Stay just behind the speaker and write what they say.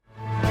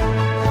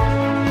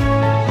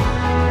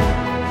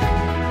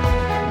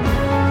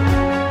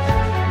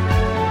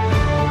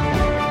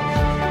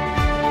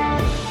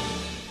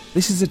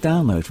This is a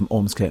download from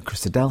Ormskirk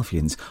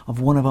Christadelphians of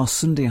one of our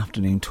Sunday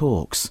afternoon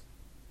talks.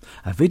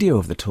 A video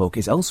of the talk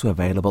is also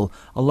available,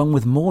 along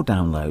with more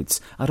downloads,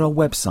 at our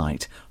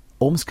website,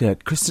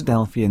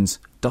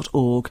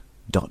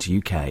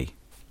 ormskirkchristadelphians.org.uk.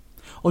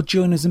 Or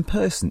join us in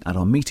person at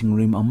our meeting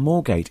room on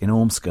Moorgate in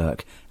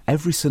Ormskirk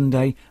every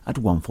Sunday at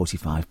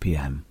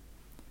 1:45pm.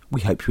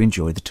 We hope you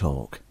enjoy the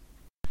talk.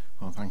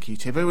 Well, thank you,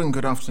 Tibbo, and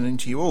good afternoon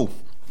to you all.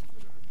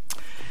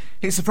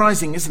 It's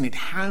surprising, isn't it,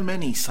 how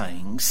many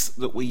sayings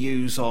that we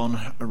use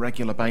on a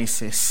regular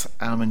basis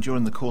and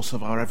during the course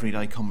of our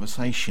everyday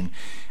conversation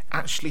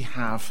actually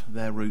have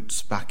their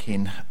roots back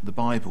in the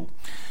Bible.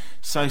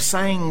 So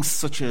sayings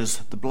such as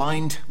 "the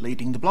blind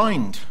leading the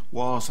blind"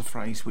 was a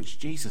phrase which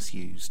Jesus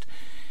used.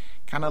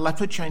 Can a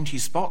leopard change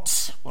his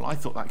spots? Well, I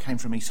thought that came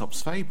from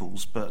Aesop's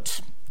fables,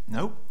 but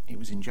no, it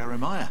was in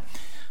Jeremiah.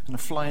 And a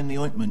fly in the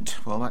ointment,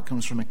 well, that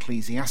comes from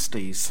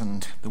Ecclesiastes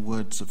and the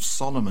words of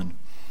Solomon.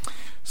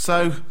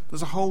 So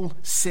there's a whole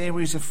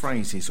series of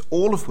phrases,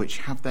 all of which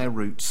have their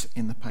roots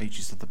in the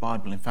pages of the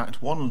Bible. In fact,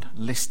 one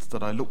list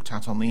that I looked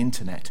at on the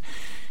internet,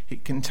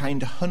 it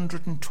contained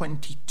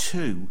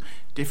 122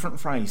 different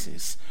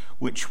phrases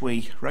which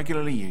we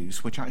regularly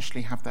use, which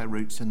actually have their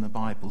roots in the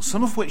Bible,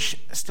 some of which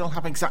still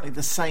have exactly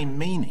the same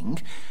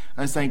meaning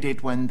as they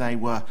did when they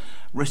were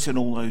written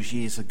all those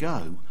years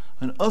ago,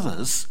 and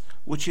others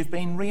which have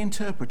been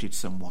reinterpreted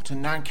somewhat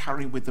and now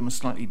carry with them a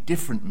slightly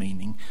different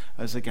meaning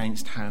as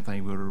against how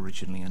they were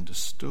originally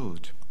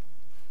understood.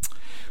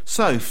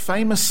 So,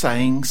 famous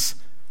sayings,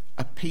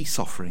 a peace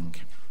offering.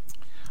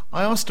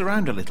 I asked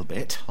around a little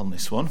bit on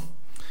this one.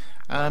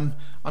 I'm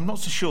not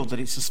so sure that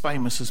it's as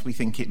famous as we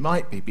think it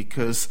might be,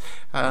 because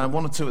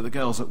one or two of the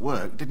girls at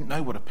work didn't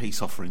know what a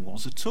peace offering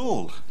was at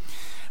all.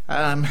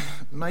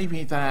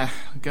 Maybe they're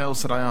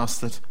girls that I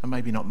asked that are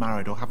maybe not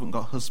married or haven't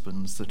got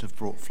husbands that have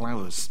brought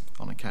flowers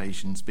on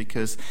occasions,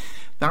 because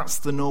that's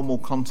the normal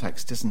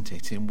context, isn't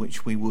it, in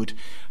which we would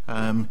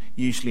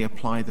usually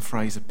apply the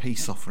phrase a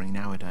peace offering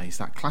nowadays.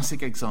 That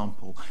classic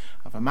example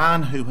of a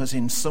man who has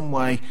in some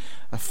way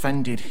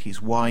offended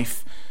his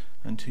wife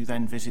and who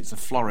then visits a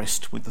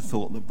florist with the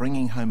thought that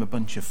bringing home a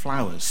bunch of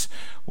flowers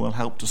will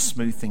help to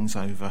smooth things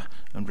over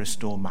and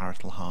restore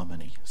marital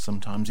harmony.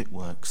 Sometimes it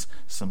works,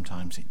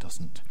 sometimes it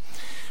doesn't.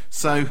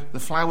 So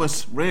the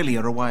flowers really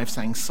are a way of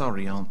saying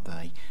sorry, aren't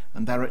they?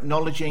 And they're a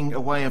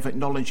way of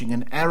acknowledging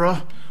an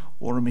error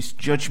or a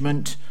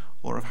misjudgment,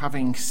 or of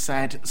having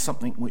said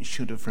something which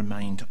should have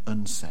remained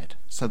unsaid.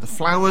 So the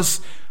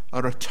flowers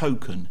are a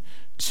token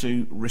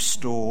to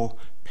restore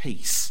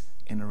peace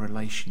in a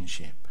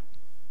relationship.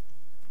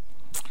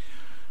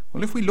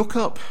 Well, if we look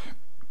up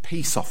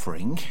peace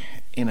offering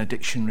in a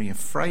dictionary of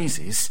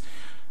phrases,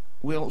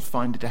 we'll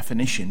find a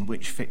definition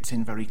which fits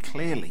in very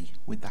clearly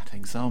with that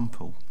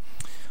example.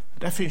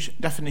 The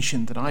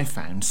definition that I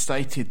found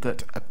stated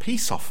that a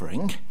peace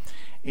offering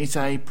is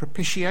a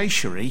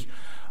propitiatory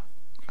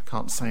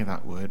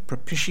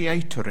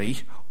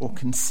or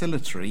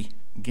conciliatory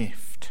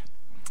gift.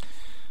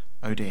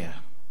 Oh dear.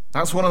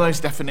 That's one of those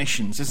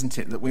definitions, isn't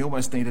it, that we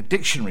almost need a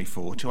dictionary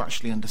for to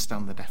actually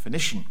understand the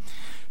definition.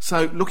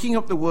 So looking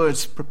up the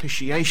words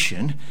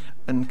propitiation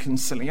and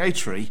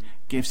conciliatory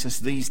gives us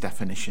these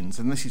definitions,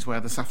 and this is where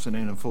this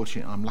afternoon,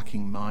 unfortunately, I'm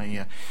lacking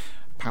my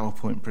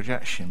PowerPoint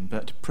projection.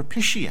 But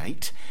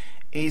propitiate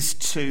is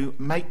to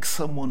make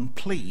someone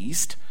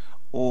pleased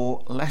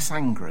or less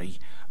angry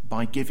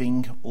by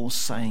giving or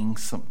saying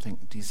something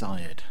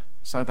desired.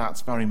 So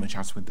that's very much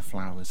as with the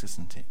flowers,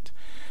 isn't it?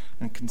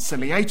 And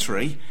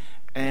conciliatory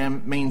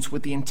means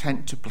with the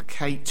intent to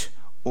placate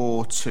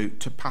or to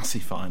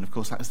pacify. And of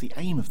course that is the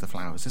aim of the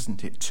flowers,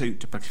 isn't it? To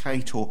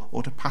placate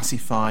or to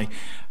pacify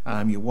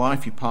your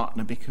wife, your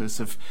partner, because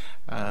of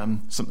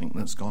something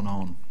that's gone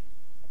on.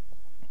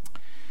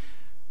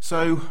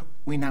 So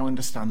we now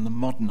understand the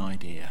modern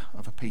idea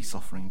of a peace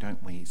offering,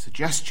 don't we? It's a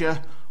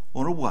gesture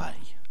or a way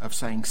of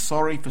saying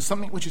sorry for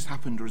something which has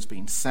happened or has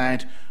been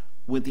said,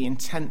 with the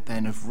intent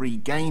then of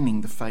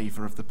regaining the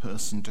favour of the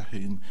person to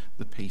whom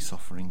the peace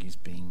offering is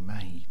being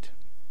made.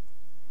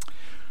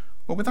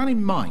 Well, with that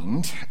in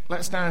mind,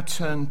 let's now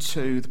turn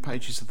to the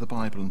pages of the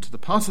Bible and to the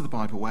part of the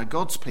Bible where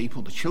God's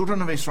people, the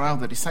children of Israel,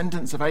 the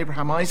descendants of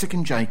Abraham, Isaac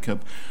and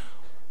Jacob,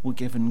 were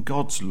given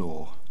God's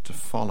law to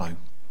follow.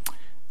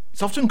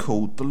 It's often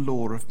called the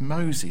Law of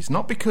Moses,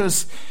 not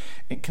because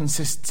it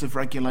consists of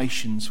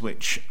regulations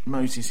which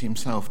Moses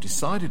himself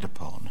decided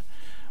upon,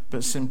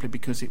 but simply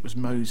because it was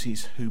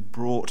Moses who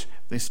brought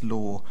this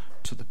law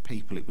to the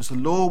people. It was a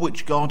law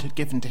which God had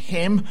given to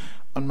him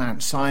on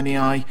Mount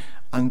Sinai,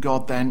 and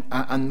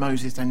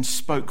Moses then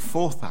spoke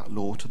forth that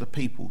law to the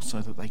people so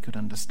that they could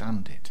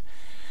understand it.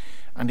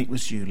 And it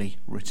was duly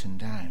written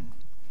down.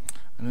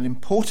 And an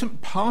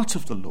important part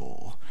of the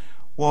law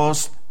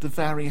was the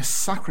various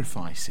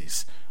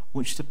sacrifices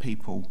which the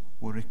people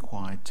were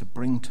required to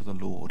bring to the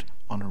Lord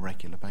on a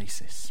regular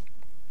basis.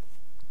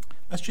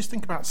 Let's just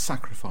think about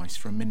sacrifice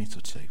for a minute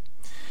or two.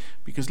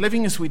 Because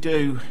living as we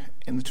do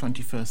in the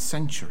 21st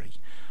century,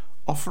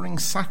 offering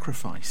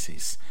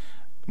sacrifices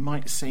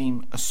might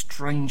seem a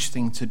strange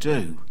thing to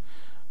do,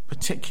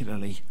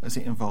 particularly as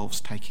it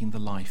involves taking the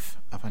life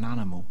of an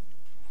animal.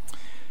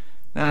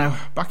 Now,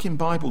 back in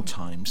Bible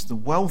times, the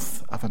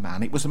wealth of a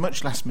man, it was a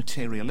much less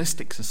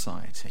materialistic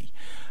society,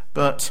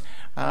 but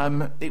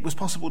it was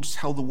possible to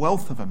tell the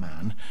wealth of a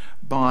man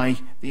by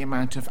the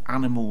amount of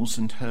animals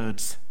and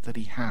herds that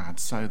he had,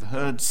 so the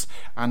herds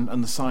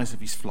and the size of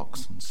his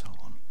flocks and so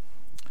on.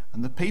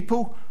 And the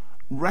people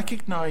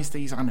recognised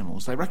these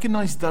animals, they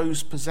recognised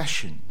those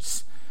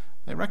possessions,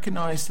 they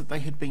recognised that they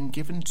had been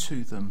given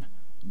to them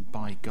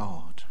by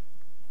God.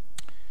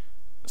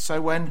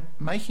 So when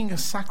making a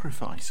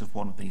sacrifice of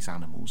one of these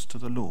animals to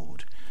the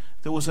Lord,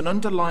 there was an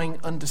underlying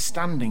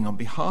understanding on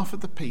behalf of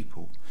the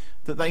people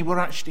that they were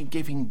actually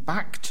giving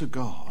back to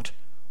God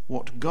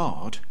what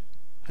God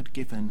had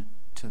given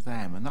to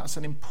them. And that's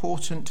an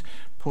important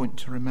point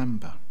to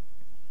remember.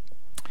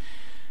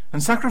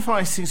 And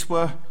sacrifices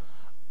were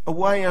a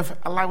way of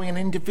allowing an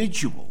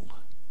individual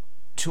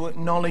to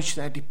acknowledge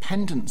their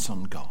dependence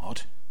on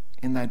God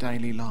in their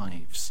daily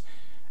lives.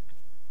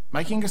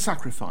 Making a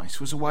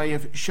sacrifice was a way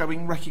of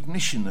showing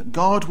recognition that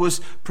God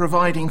was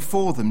providing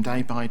for them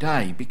day by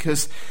day,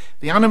 because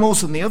the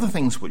animals and the other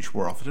things which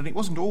were offered, and it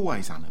wasn't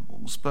always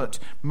animals, but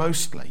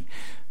mostly,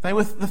 they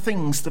were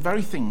the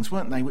very things,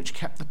 weren't they, which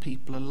kept the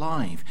people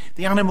alive.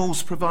 The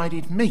animals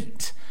provided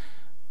meat,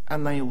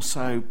 and they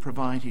also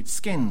provided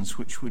skins,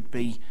 which would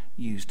be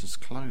used as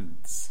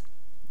clothes.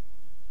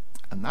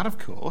 And that, of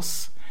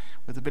course,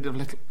 with a bit of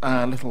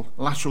little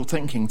lateral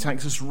thinking,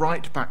 takes us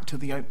right back to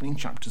the opening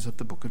chapters of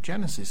the book of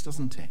Genesis,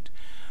 doesn't it?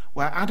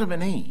 Where Adam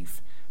and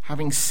Eve,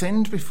 having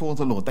sinned before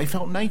the Lord, they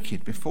felt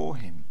naked before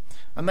him,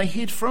 and they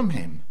hid from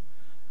him.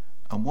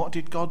 And what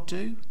did God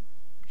do?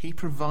 He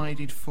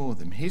provided for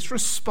them. His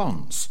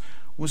response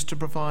was to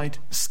provide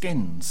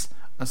skins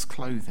as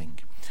clothing.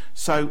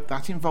 So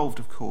that involved,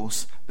 of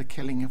course, the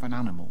killing of an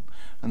animal.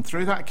 And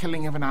through that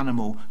killing of an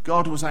animal,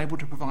 God was able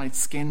to provide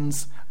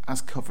skins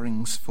as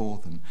coverings for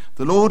them.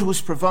 The Lord was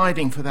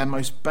providing for their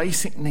most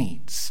basic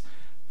needs,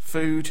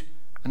 food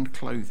and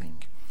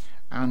clothing.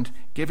 And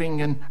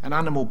giving an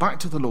animal back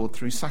to the Lord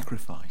through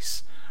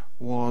sacrifice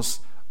was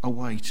a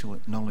way to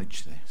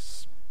acknowledge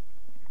this.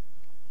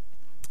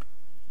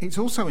 It's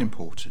also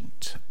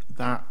important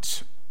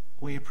that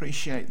we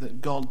appreciate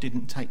that God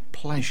didn't take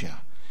pleasure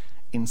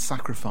in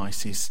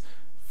sacrifices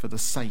for the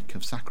sake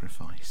of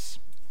sacrifice.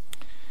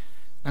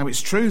 Now,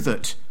 it's true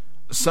that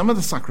some of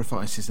the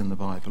sacrifices in the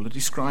Bible are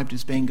described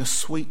as being a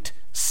sweet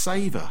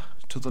savour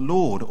to the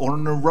Lord, or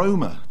an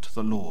aroma to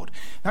the Lord.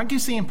 That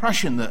gives the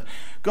impression that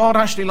God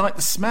actually liked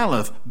the smell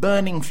of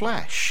burning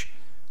flesh.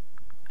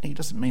 He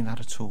doesn't mean that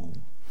at all.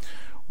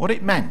 What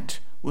it meant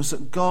was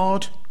that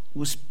God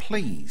was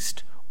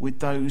pleased with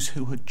those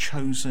who had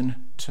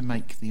chosen to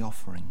make the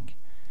offering.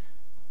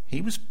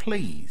 He was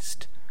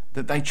pleased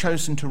that they'd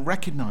chosen to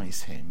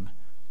recognise him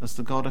as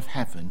the God of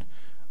heaven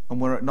and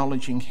were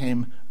acknowledging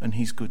him and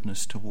his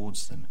goodness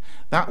towards them.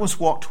 That was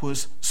what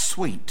was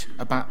sweet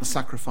about the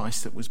sacrifice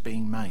that was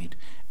being made,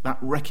 that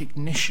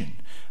recognition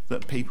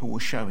that people were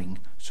showing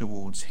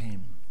towards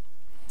him.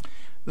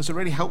 There's a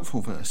really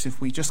helpful verse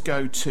if we just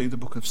go to the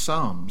book of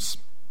Psalms,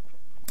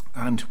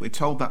 and we're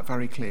told that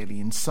very clearly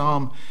in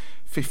Psalm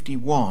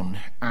 51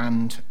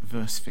 and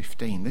verse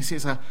 15. This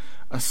is a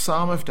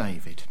psalm of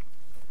David.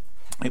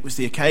 It was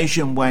the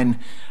occasion when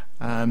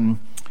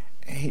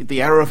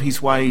the error of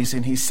his ways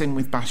in his sin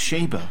with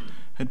Bathsheba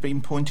had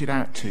been pointed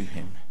out to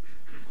him.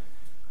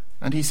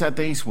 And he said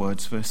these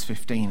words, verse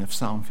 15 of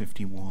Psalm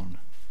 51.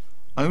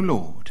 O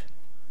Lord,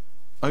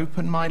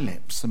 open my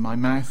lips, and my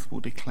mouth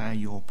will declare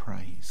your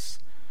praise.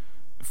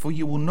 For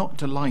you will not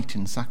delight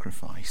in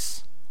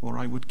sacrifice, or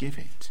I would give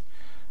it.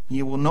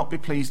 You will not be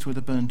pleased with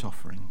a burnt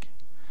offering.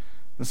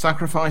 The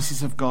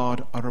sacrifices of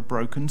God are a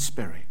broken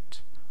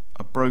spirit,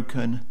 a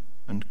broken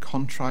and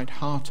contrite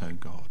heart, O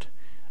God,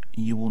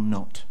 you will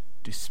not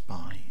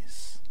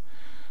despise.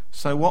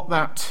 So what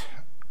that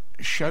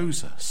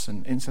shows us,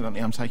 and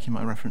incidentally I'm taking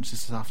my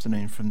references this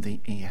afternoon from the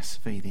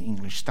ESV, the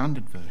English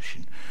Standard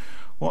Version,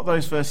 what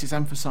those verses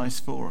emphasise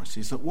for us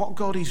is that what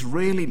God is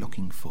really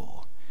looking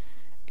for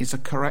is a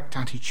correct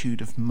attitude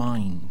of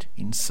mind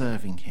in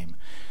serving him,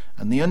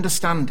 and the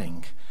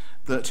understanding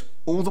that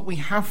all that we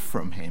have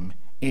from him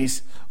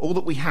is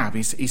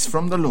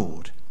from the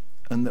Lord,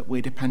 and that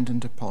we're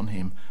dependent upon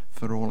him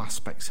for all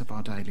aspects of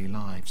our daily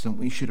lives, and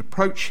we should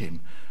approach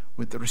him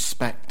with the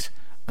respect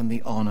and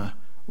the honour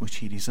which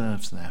he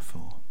deserves,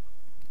 therefore.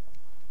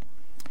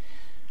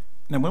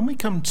 Now, when we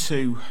come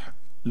to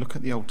look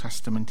at the Old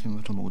Testament in a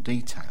little more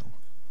detail,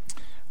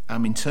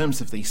 in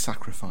terms of these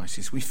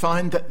sacrifices, we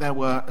find that there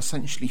were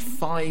essentially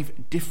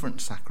 5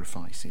 different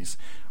sacrifices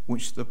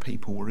which the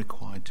people were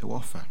required to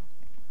offer.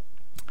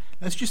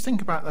 Let's just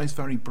think about those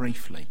very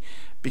briefly,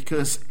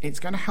 because it's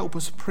going to help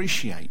us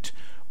appreciate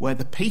where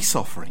the peace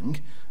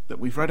offering that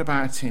we've read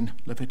about in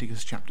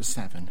Leviticus chapter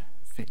 7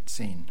 fits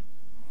in.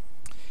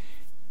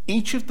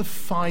 Each of the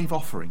 5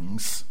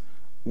 offerings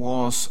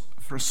was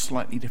for a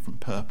slightly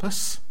different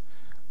purpose,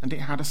 and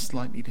it had a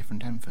slightly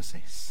different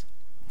emphasis.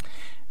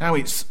 Now,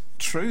 it's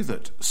true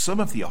that some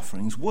of the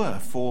offerings were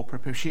for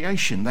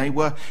propitiation. They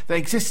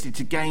existed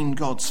to gain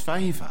God's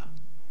favour.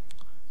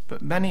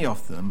 But many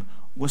of them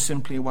were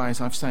simply a way, as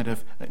I've said,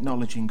 of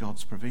acknowledging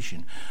God's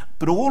provision.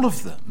 But all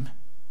of them,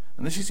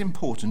 and this is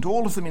important,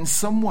 all of them in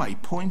some way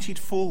pointed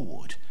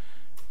forward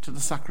to the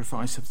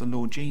sacrifice of the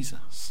Lord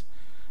Jesus,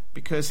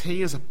 because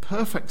he, as a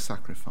perfect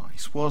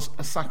sacrifice, was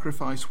a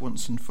sacrifice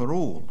once and for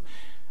all,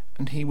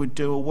 and he would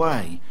do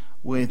away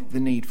with the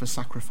need for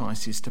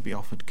sacrifices to be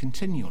offered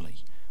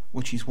continually,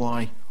 which is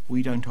why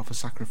we don't offer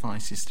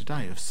sacrifices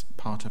today as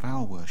part of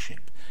our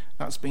worship.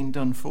 That's been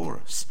done for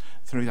us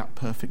through that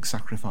perfect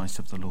sacrifice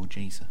of the Lord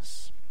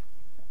Jesus.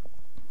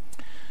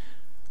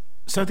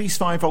 So these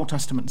 5 Old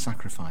Testament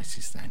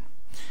sacrifices then,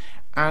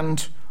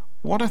 and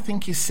what I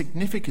think is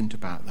significant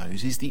about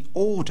those is the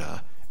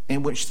order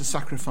in which the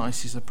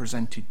sacrifices are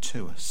presented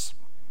to us.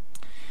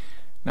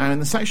 Now, in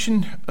the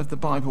section of the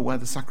Bible where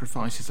the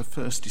sacrifices are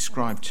first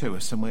described to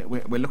us, and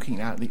we're looking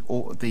at the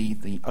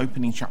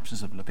opening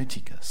chapters of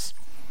Leviticus,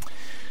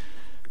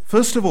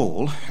 first of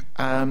all,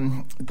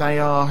 they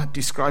are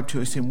described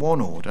to us in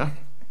one order,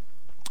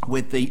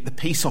 with the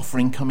peace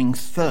offering coming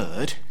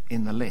third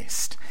in the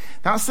list.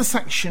 That's the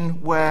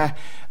section where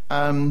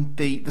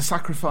the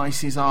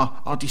sacrifices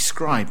are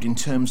described in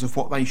terms of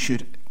what they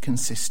should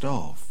consist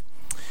of.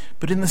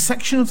 But in the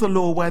section of the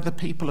law where the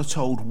people are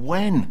told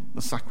when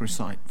the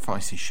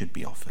sacrifices should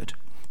be offered,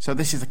 so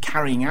this is a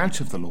carrying out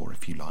of the law,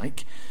 if you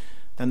like,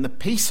 then the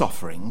peace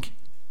offering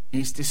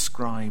is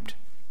described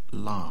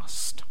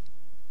last.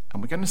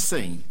 And we're going to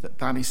see that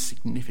that is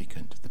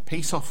significant. The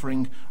peace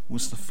offering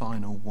was the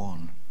final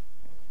one.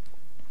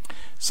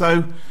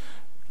 So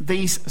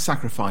these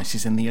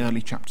sacrifices in the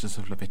early chapters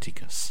of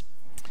Leviticus.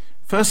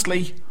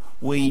 Firstly,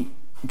 we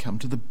come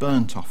to the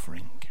burnt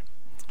offering.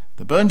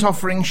 The burnt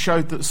offering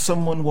showed that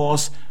someone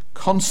was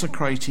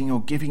consecrating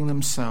or giving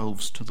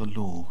themselves to the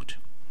Lord.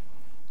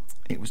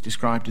 It was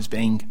described as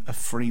being a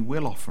free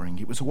will offering.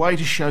 It was a way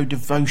to show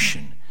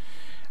devotion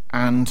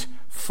and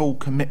full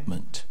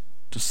commitment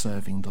to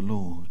serving the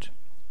Lord.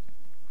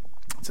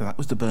 So that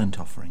was the burnt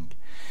offering.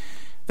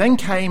 Then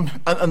came,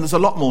 and there's a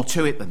lot more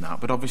to it than that,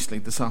 but obviously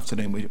this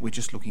afternoon we're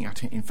just looking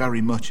at it in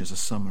very much as a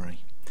summary.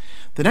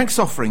 The next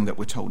offering that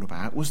we're told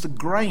about was the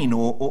grain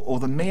or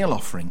the meal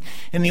offering.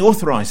 In the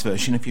Authorised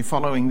Version, if you're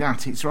following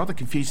that, it's rather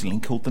confusingly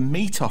called the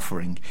meat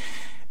offering,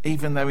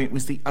 even though it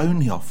was the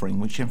only offering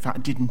which in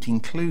fact didn't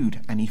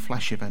include any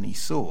flesh of any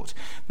sort.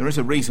 There is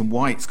a reason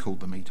why it's called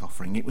the meat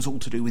offering. It was all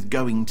to do with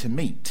going to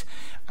meat.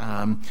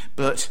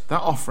 But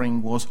that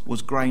offering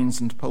was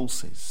grains and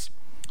pulses.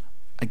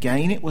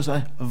 Again, it was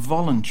a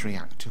voluntary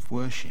act of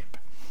worship.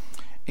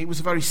 It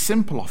was a very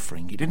simple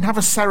offering. It didn't have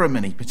a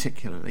ceremony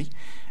particularly.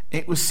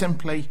 It was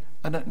simply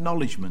an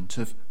acknowledgement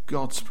of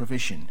God's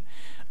provision.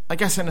 I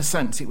guess in a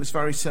sense it was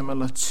very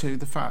similar to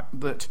the fact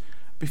that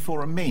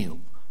before a meal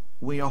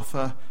we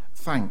offer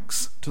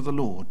thanks to the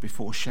Lord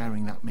before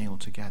sharing that meal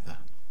together.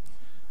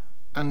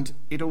 And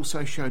it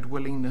also showed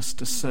willingness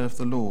to serve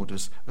the Lord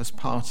as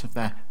part of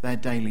their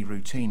daily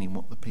routine in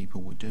what the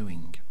people were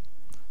doing.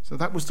 So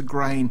that was the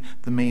grain,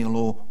 the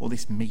meal, or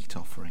this meat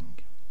offering.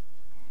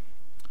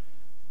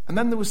 And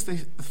then there was the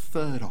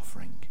third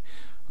offering.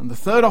 And the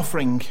third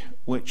offering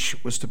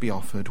which was to be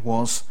offered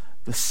was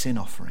the sin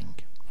offering.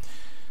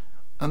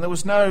 And there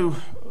was no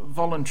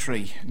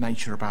voluntary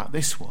nature about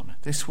this one.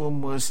 This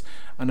one was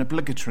an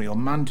obligatory or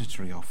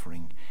mandatory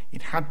offering.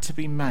 It had to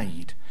be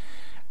made.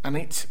 And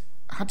it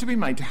had to be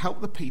made to help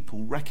the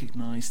people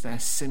recognise their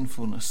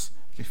sinfulness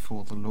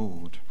before the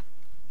Lord.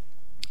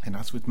 And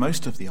as with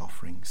most of the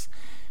offerings,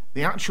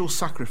 the actual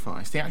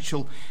sacrifice, the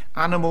actual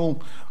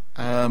animal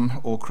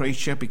or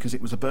creature, because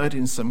it was a bird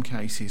in some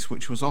cases,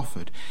 which was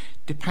offered,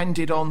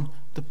 depended on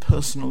the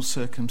personal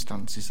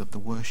circumstances of the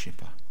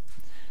worshipper.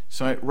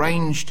 So it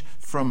ranged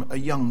from a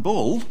young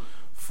bull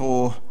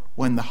for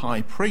when the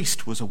high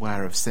priest was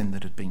aware of sin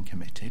that had been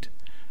committed,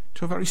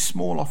 to a very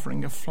small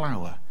offering of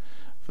flour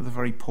for the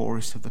very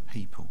poorest of the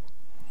people.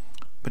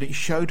 But it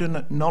showed an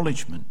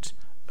acknowledgement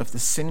of the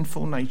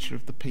sinful nature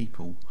of the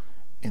people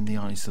in the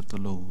eyes of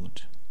the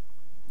Lord.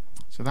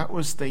 So that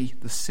was the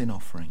sin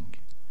offering.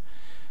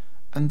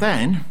 And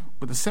then,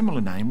 with a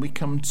similar name, we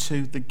come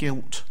to the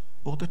guilt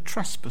or the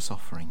trespass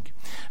offering.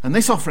 And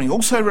this offering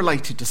also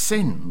related to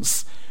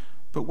sins,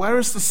 but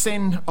whereas the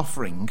sin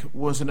offering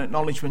was an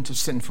acknowledgement of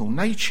sinful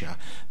nature,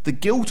 the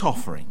guilt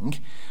offering,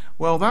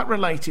 well, that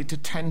related to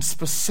 10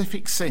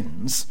 specific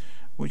sins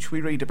which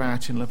we read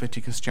about in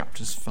Leviticus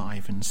chapters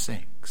 5 and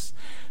 6.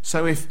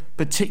 So if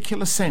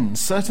particular sins,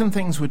 certain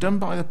things were done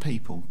by the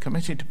people,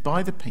 committed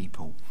by the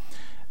people,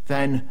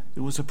 then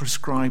there was a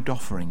prescribed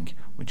offering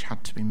which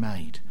had to be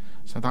made.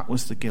 So that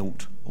was the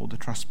guilt or the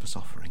trespass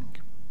offering.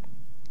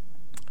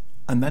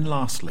 And then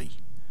lastly,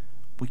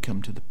 we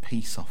come to the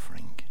peace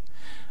offering.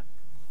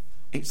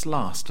 It's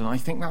last, and I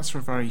think that's for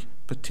a very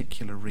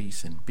particular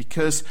reason,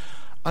 because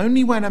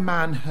only when a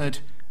man had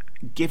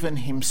given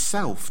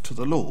himself to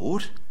the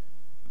Lord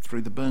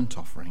through the burnt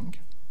offering,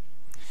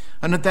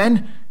 and had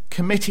then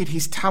committed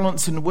his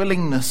talents and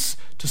willingness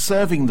to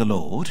serving the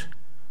Lord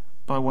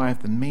by way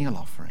of the meal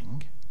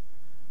offering,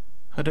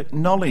 had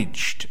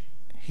acknowledged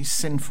his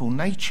sinful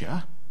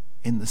nature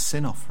in the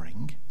sin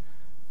offering,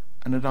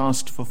 and had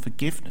asked for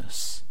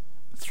forgiveness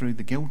through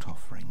the guilt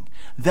offering,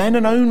 then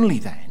and only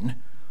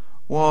then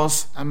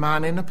was a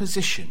man in a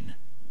position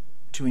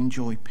to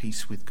enjoy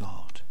peace with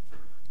God,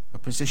 a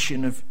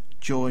position of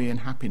joy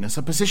and happiness,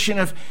 a position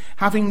of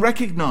having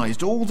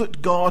recognised all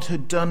that God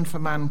had done for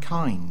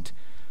mankind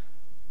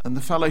and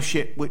the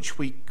fellowship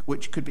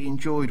which could be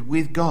enjoyed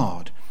with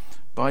God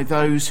by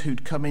those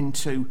who'd come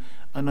into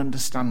an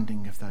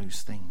understanding of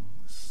those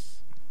things.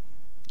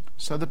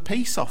 So the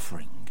peace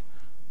offering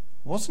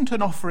wasn't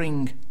an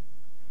offering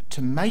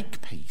to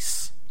make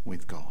peace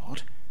with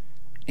God.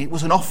 It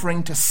was an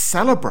offering to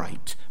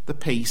celebrate the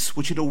peace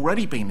which had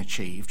already been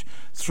achieved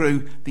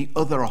through the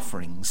other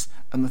offerings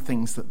and the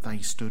things that they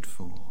stood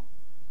for.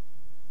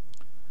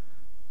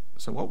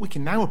 So what we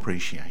can now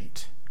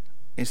appreciate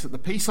is that the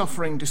peace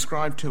offering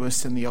described to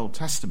us in the Old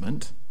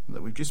Testament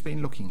that we've just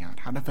been looking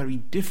at had a very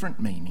different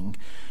meaning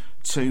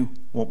to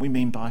what we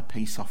mean by a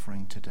peace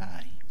offering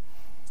today.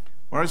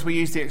 Whereas we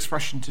use the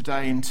expression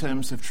today in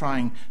terms of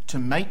trying to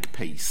make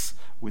peace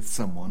with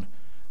someone,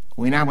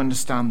 we now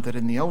understand that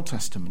in the Old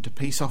Testament a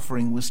peace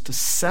offering was to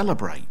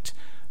celebrate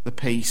the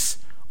peace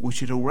which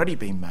had already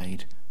been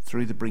made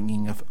through the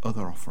bringing of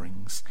other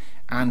offerings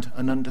and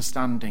an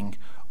understanding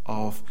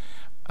of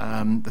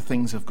the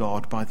things of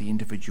God by the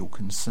individual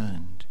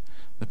concerned.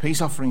 The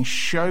peace offering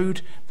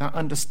showed that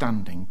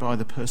understanding by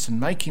the person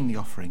making the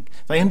offering.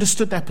 They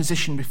understood their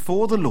position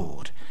before the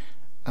Lord,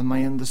 and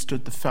they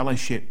understood the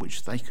fellowship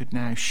which they could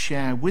now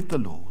share with the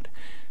Lord,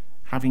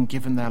 having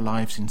given their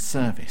lives in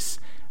service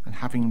and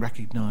having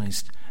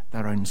recognised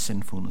their own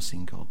sinfulness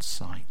in God's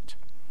sight.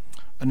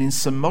 And in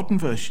some modern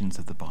versions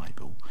of the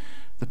Bible,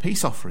 the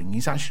peace offering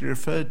is actually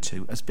referred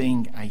to as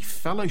being a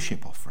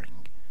fellowship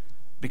offering,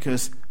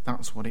 because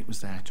that's what it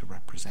was there to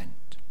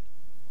represent.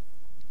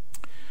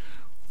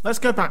 Let's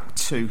go back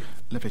to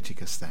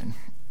Leviticus then,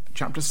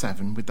 chapter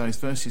 7, with those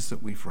verses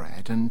that we've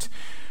read. And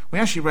we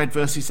actually read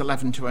verses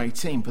 11 to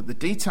 18, but the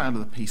detail of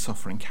the peace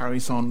offering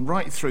carries on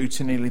right through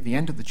to nearly the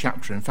end of the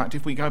chapter. In fact,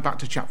 if we go back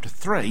to chapter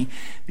 3,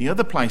 the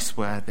other place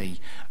where the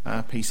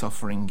peace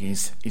offering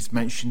is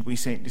mentioned, we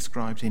see it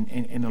described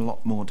in a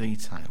lot more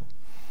detail.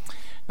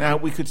 Now,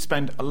 we could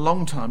spend a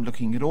long time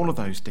looking at all of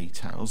those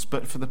details,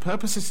 but for the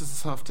purposes of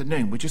this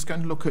afternoon, we're just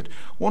going to look at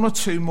one or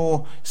two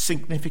more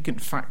significant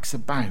facts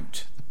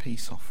about the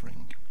peace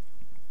offering.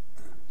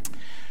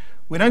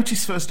 We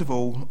notice, first of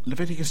all,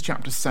 Leviticus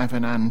chapter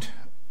 7 and,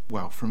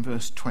 from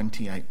verse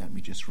 28, let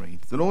me just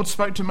read. The Lord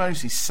spoke to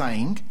Moses,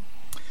 saying,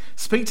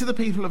 "Speak to the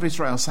people of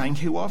Israel, saying,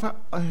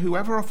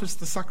 whoever offers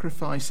the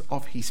sacrifice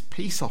of his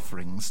peace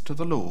offerings to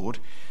the Lord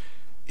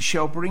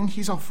shall bring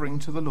his offering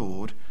to the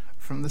Lord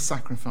from the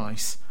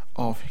sacrifice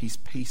of his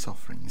peace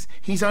offerings.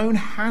 His own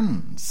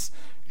hands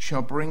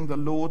shall bring the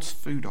Lord's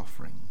food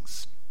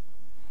offerings."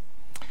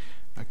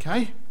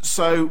 Okay,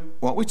 so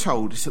what we're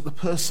told is that the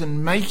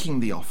person making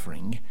the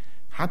offering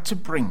had to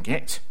bring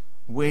it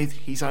with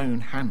his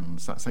own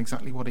hands. That's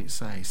exactly what it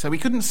says. So he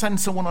couldn't send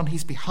someone on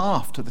his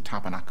behalf to the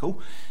tabernacle.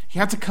 He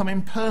had to come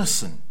in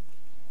person.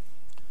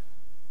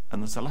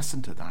 And there's a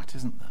lesson to that,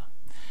 isn't there?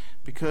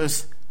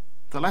 Because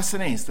the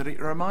lesson is that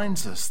it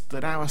reminds us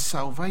that our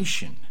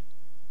salvation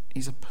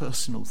is a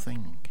personal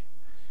thing.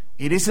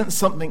 It isn't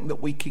something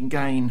that we can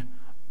gain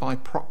by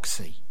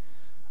proxy.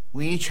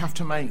 We each have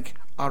to make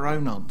our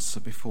own answer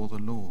before the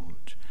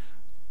Lord.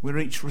 We're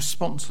each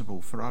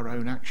responsible for our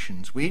own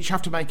actions. We each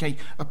have to make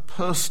a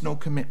personal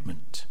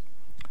commitment,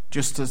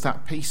 just as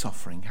that peace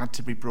offering had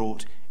to be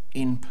brought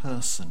in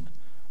person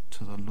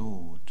to the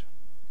Lord.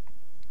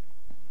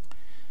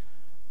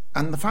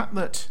 And the fact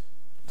that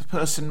the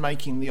person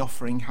making the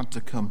offering had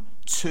to come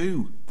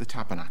to the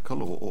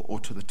tabernacle or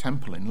to the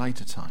temple in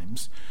later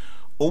times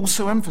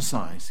also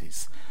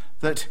emphasises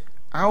that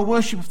our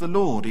worship of the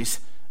Lord is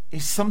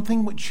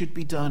something which should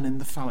be done in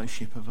the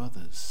fellowship of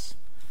others.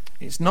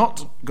 It's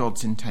not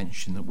God's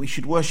intention that we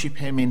should worship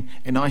him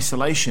in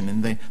isolation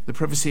in the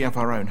privacy of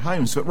our own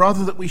homes, but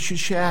rather that we should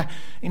share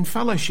in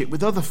fellowship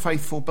with other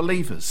faithful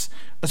believers,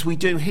 as we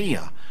do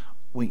here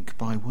week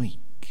by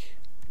week.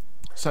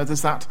 So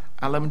there's that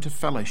element of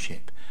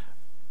fellowship,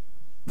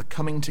 the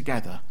coming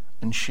together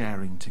and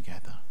sharing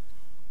together.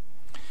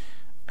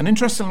 And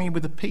interestingly,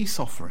 with the peace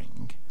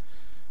offering,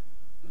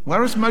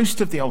 whereas most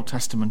of the Old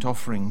Testament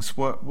offerings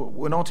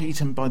were not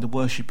eaten by the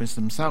worshippers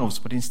themselves,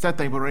 but instead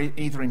they were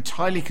either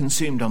entirely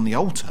consumed on the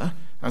altar,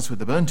 as with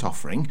the burnt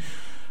offering,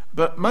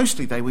 but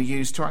mostly they were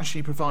used to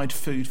actually provide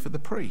food for the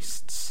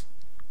priests.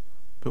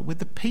 But with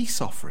the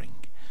peace offering,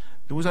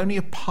 there was only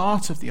a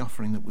part of the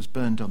offering that was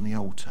burned on the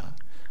altar.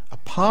 A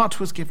part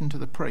was given to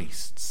the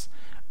priests,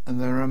 and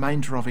the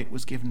remainder of it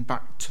was given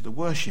back to the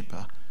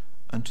worshipper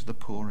and to the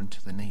poor and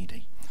to the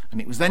needy. And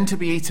it was then to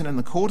be eaten in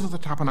the court of the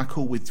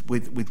tabernacle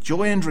with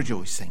joy and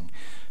rejoicing,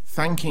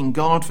 thanking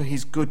God for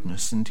his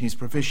goodness and his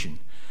provision.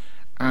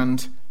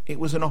 And it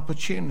was an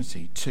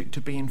opportunity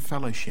to be in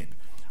fellowship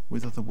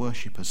with other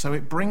worshippers. So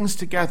it brings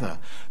together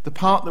the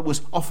part that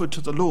was offered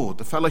to the Lord,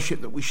 the fellowship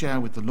that we share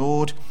with the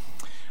Lord,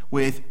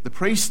 with the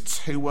priests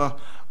who were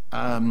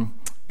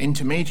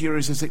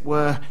intermediaries, as it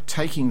were,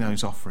 taking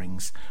those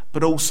offerings,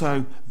 but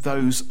also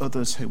those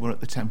others who were at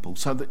the temple.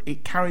 So that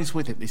it carries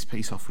with it, this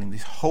peace offering,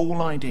 this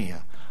whole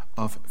idea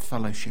of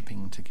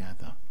fellowshipping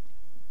together.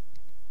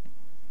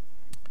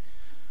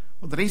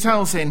 Well, the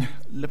details in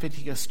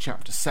Leviticus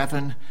chapter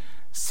 7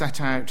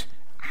 set out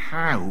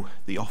how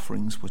the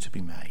offerings were to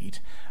be made,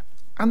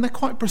 and they're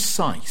quite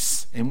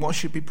precise in what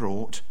should be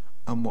brought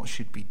and what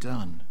should be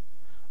done.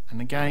 And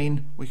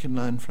again, we can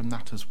learn from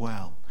that as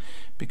well,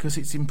 because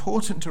it's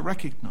important to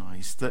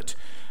recognise that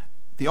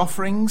the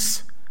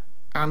offerings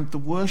and the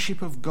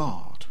worship of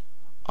God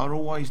are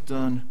always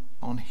done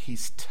on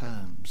his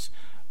terms.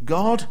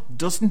 God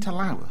doesn't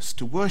allow us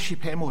to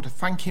worship him or to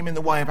thank him in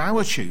the way of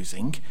our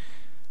choosing.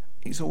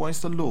 It's always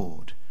the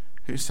Lord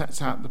who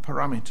sets out the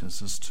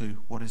parameters as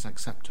to what is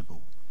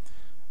acceptable.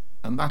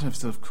 And that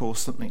is, of course,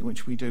 something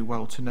which we do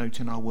well to note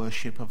in our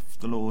worship of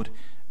the Lord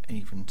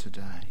even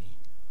today.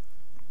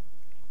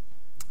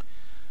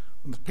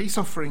 The peace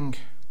offering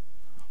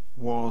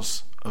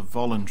was a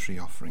voluntary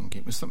offering.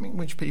 It was something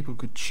which people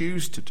could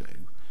choose to do.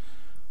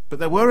 But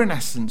there were, in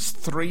essence,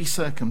 three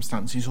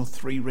circumstances or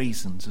three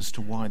reasons as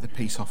to why a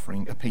peace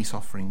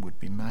offering would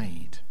be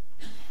made.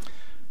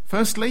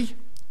 Firstly,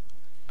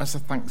 as a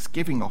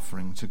thanksgiving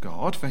offering to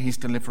God for his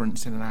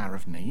deliverance in an hour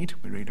of need.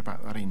 We read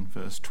about that in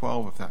verse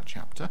 12 of that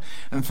chapter.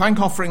 And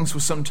thank offerings were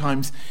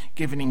sometimes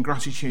given in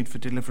gratitude for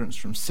deliverance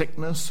from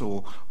sickness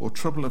or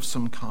trouble of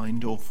some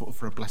kind, or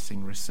for a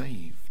blessing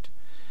received.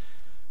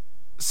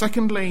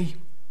 Secondly,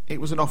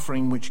 it was an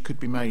offering which could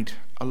be made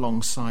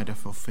alongside a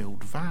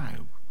fulfilled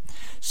vow.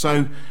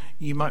 So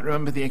you might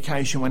remember the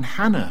occasion when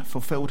Hannah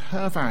fulfilled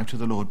her vow to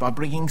the Lord by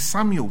bringing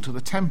Samuel to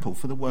the temple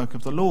for the work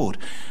of the Lord.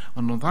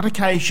 And on that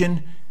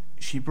occasion,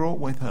 she brought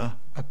with her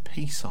a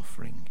peace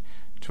offering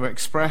to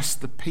express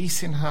the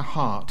peace in her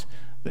heart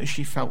that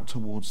she felt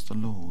towards the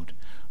Lord.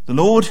 The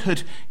Lord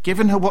had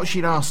given her what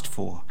she'd asked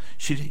for.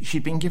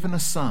 She'd been given a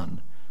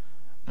son,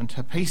 and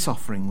her peace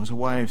offering was a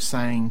way of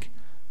saying,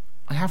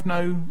 I have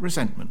no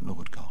resentment,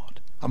 Lord God.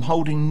 I'm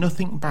holding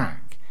nothing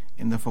back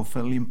in the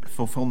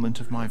fulfillment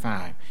of my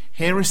vow.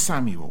 Here is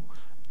Samuel,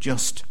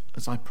 just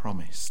as I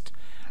promised.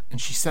 And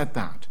she said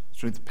that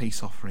through the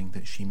peace offering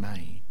that she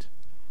made.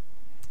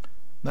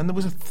 Then there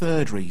was a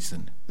third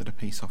reason that a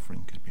peace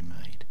offering could be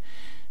made.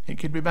 It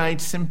could be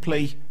made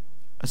simply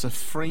as a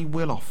free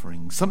will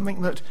offering,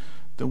 something that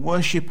the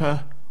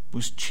worshipper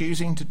was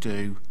choosing to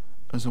do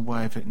as a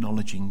way of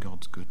acknowledging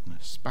God's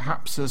goodness,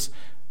 perhaps as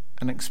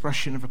an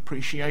expression of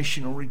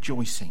appreciation or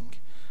rejoicing,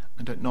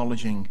 and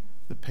acknowledging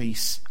the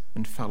peace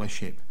and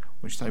fellowship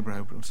which they were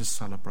able to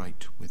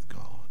celebrate with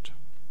God.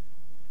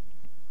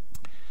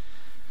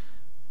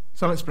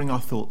 So let's bring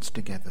our thoughts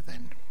together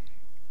then.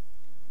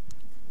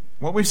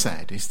 What we've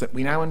said is that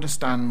we now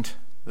understand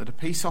that a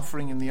peace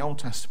offering in the Old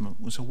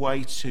Testament was a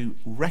way to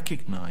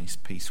recognise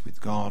peace with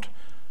God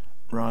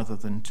rather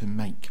than to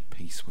make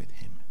peace with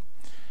him.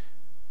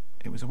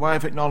 It was a way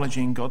of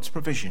acknowledging God's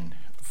provision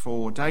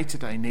for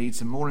day-to-day needs,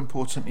 and more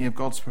importantly of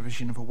God's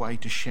provision of a way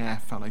to share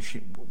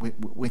fellowship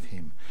with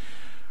him.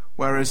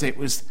 Whereas it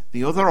was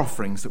the other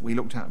offerings that we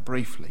looked at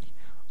briefly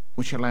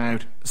which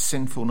allowed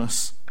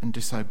sinfulness and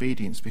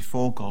disobedience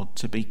before God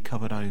to be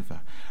covered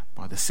over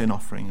by the sin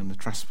offering and the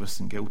trespass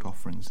and guilt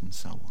offerings and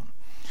so on.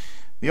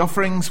 The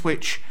offerings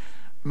which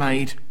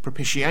made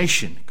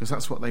propitiation, because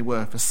that's what they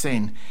were for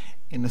sin,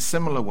 in a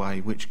similar way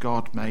which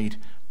God made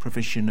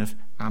provision of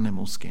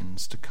animal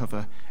skins to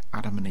cover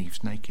Adam and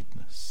Eve's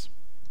nakedness.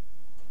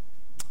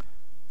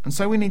 And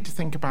so we need to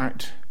think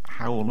about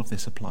how all of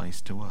this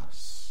applies to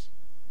us.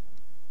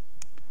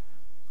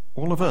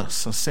 All of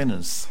us are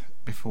sinners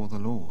before the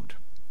Lord.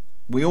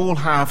 We all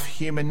have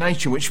human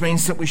nature, which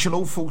means that we shall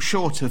all fall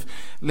short of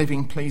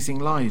living pleasing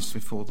lives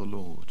before the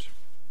Lord.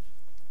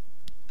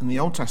 In the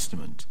Old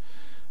Testament,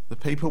 the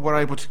people were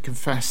able to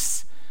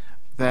confess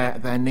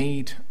their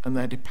need and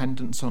their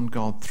dependence on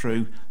God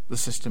through the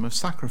system of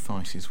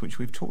sacrifices which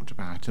we've talked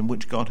about and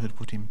which God had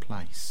put in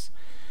place.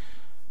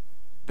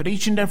 But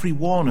each and every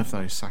one of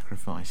those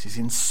sacrifices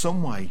in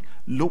some way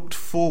looked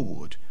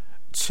forward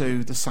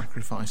to the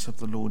sacrifice of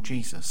the Lord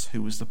Jesus,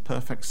 who was the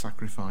perfect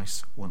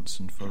sacrifice once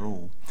and for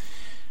all.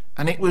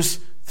 And it was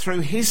through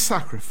his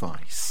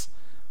sacrifice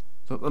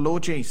that the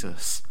Lord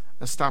Jesus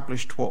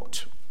established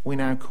what we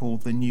now call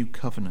the new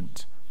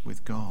covenant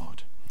with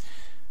God.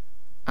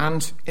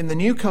 And in the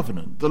new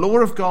covenant, the law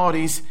of God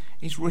is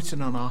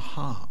written on our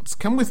hearts.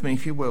 Come with me,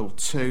 if you will,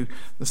 to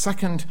the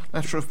second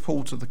letter of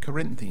Paul to the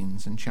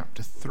Corinthians in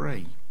chapter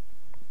 3.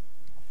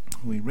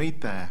 We read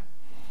there,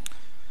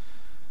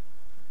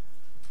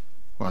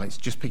 well, it's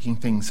just picking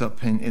things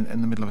up in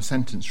the middle of a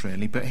sentence,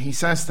 really, but he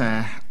says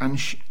there,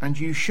 and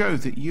you show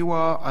that you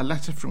are a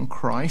letter from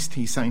Christ,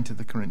 he's saying to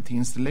the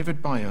Corinthians,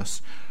 delivered by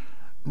us,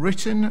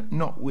 written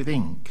not with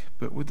ink,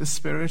 but with the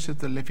Spirit of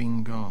the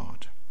living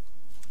God,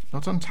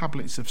 not on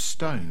tablets of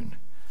stone,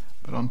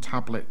 but on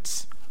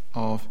tablets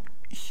of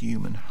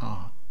human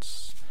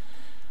hearts.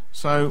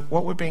 So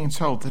what we're being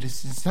told that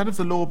is, instead of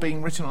the law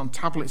being written on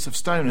tablets of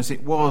stone as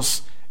it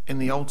was in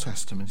the Old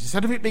Testament,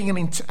 instead of it being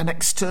an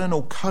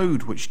external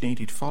code which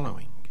needed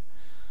following,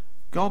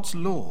 God's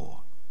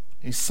law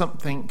is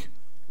something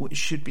which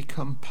should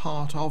become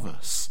part of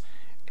us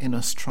in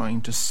us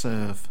trying to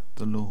serve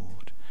the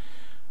Lord.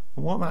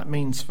 And what that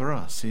means for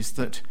us is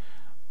that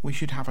we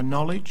should have a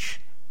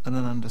knowledge and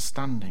an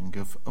understanding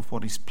of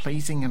what is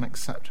pleasing and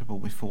acceptable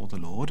before the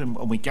Lord, and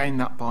we gain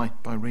that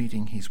by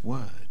reading his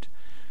word.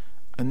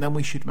 And then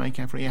we should make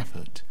every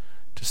effort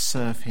to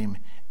serve him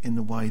in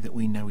the way that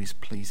we know is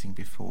pleasing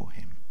before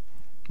him.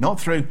 Not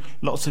through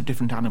lots of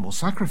different animal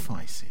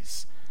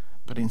sacrifices,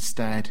 but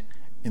instead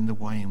in the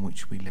way in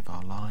which we live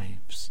our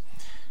lives.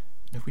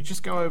 If we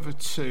just go over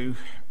to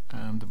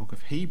the book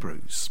of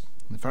Hebrews,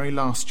 the very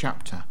last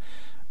chapter,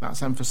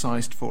 that's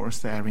emphasised for us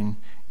there in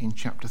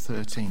chapter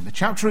 13. The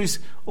chapter is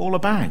all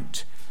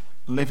about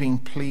living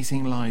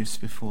pleasing lives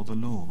before the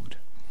Lord.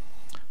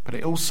 But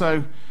it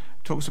also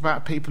talks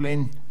about people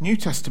in New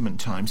Testament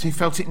times who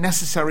felt it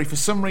necessary for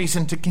some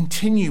reason to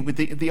continue with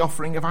the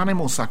offering of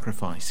animal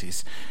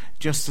sacrifices,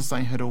 just as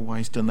they had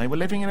always done. They were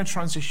living in a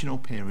transitional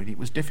period. It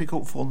was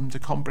difficult for them to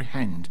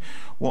comprehend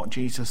what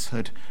Jesus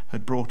had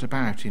brought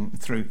about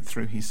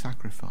through his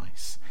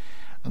sacrifice.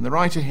 And the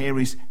writer here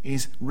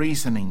is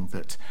reasoning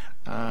that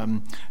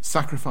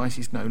sacrifice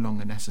is no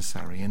longer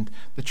necessary. And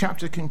the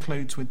chapter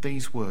concludes with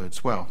these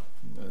words. Well,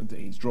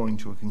 it's drawing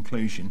to a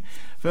conclusion.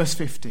 Verse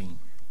 15.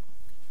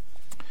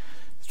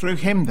 Through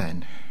him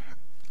then,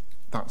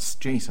 that's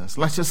Jesus,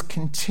 let us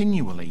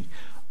continually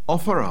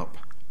offer up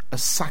a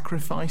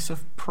sacrifice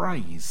of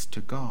praise to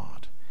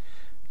God.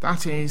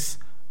 That is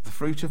the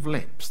fruit of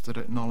lips that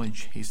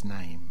acknowledge his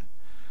name.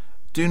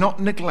 Do not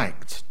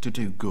neglect to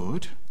do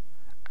good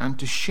and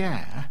to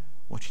share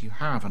what you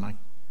have. And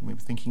we were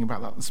thinking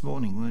about that this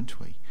morning, weren't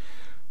we?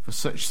 For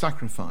such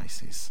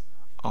sacrifices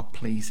are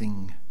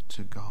pleasing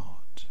to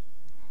God.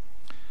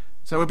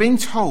 So we're being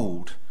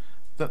told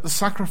that the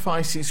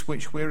sacrifices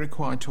which we're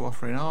required to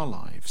offer in our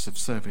lives of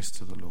service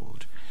to the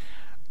Lord,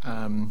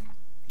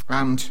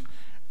 and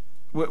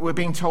we're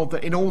being told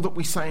that in all that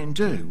we say and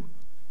do,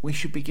 we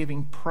should be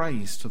giving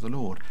praise to the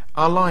Lord.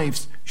 Our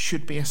lives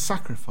should be a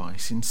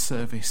sacrifice in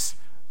service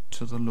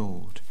to the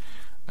Lord.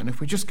 And if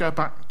we just go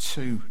back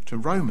to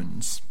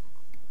Romans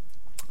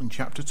in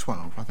chapter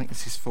 12, I think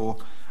this is for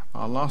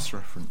our last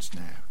reference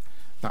now,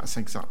 that's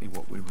exactly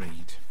what we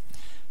read.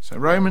 So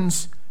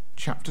Romans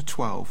chapter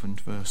 12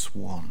 and verse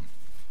 1.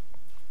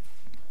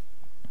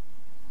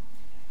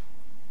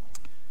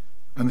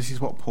 And this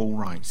is what Paul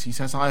writes. He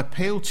says, I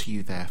appeal to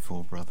you,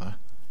 therefore, brother,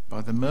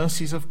 by the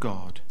mercies of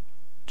God,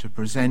 to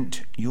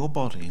present your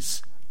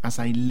bodies as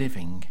a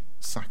living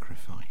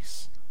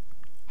sacrifice,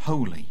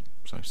 holy,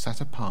 so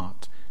set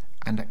apart,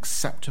 and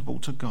acceptable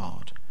to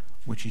God,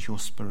 which is your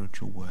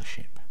spiritual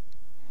worship.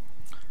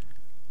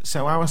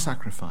 So our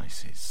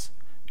sacrifices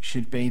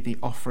should be the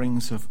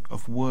offerings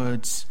of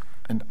words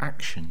and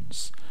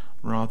actions,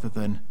 rather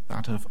than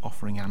that of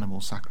offering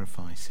animal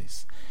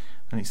sacrifices.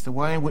 And it's the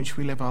way in which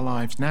we live our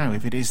lives now,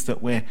 if it is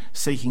that we're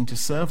seeking to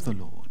serve the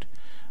Lord,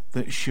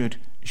 that should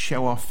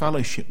show our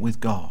fellowship with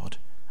God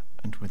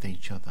and with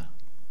each other.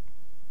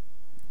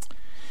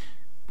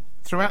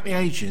 Throughout the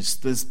ages,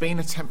 there's been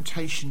a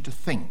temptation to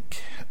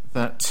think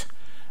that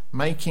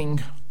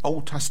making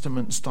Old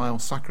Testament style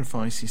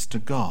sacrifices to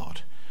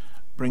God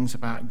brings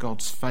about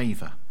God's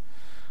favour,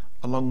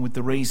 along with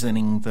the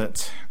reasoning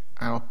that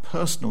our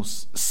personal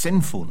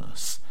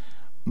sinfulness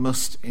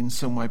must in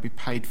some way be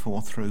paid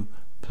for through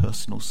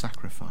personal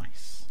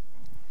sacrifice.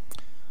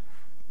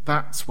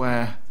 That's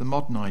where the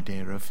modern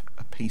idea of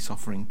a peace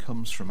offering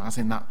comes from, as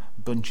in that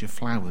bunch of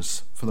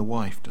flowers for the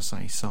wife to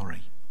say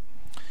sorry.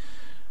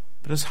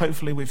 But as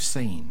hopefully we've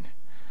seen,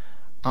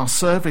 our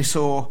service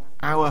or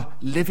our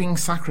living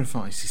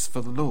sacrifices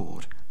for the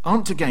Lord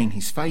aren't to gain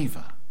his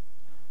favour,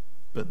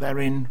 but they're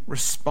in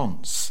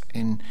response,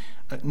 in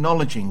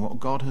acknowledging what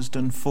God has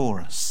done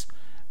for us,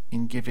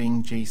 in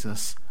giving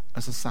Jesus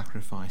as a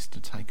sacrifice to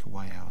take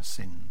away our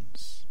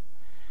sins.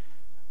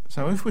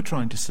 So if we're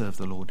trying to serve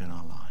the Lord in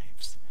our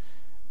lives,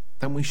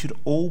 then we should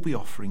all be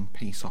offering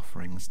peace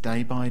offerings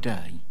day by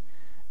day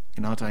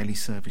in our daily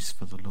service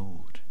for the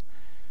Lord.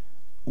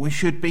 We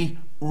should be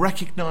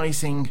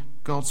recognising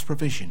God's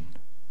provision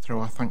through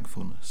our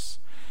thankfulness.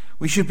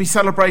 We should be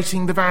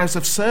celebrating the vows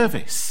of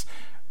service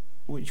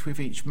which we've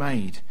each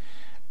made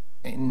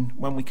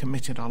when we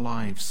committed our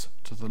lives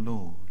to the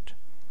Lord.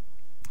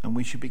 And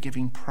we should be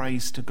giving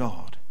praise to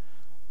God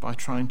by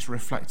trying to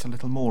reflect a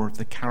little more of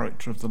the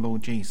character of the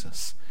Lord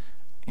Jesus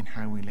in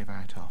how we live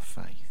out our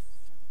faith.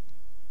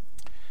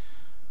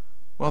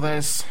 Well,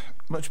 there's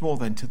much more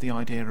then to the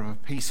idea of a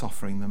peace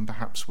offering than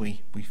perhaps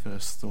we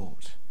first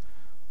thought.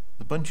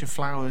 The bunch of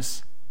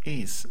flowers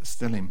is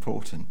still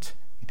important.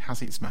 It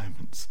has its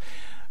moments.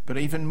 But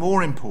even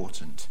more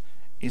important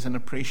is an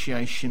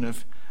appreciation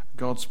of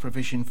God's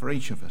provision for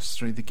each of us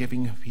through the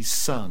giving of his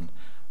Son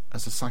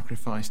as a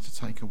sacrifice to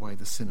take away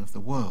the sin of the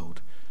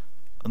world,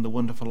 and the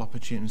wonderful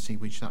opportunity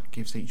which that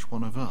gives each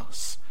one of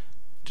us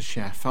to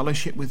share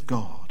fellowship with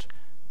God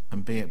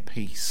and be at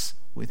peace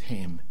with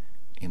him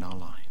in our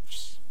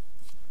lives.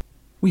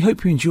 We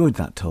hope you enjoyed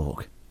that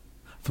talk.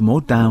 For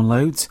more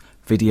downloads,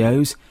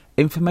 videos,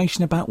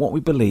 information about what we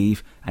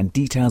believe and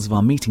details of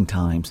our meeting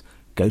times,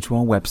 go to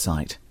our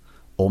website,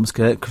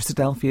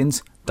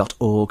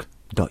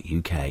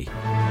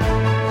 ormskirkchristadelphians.org.uk.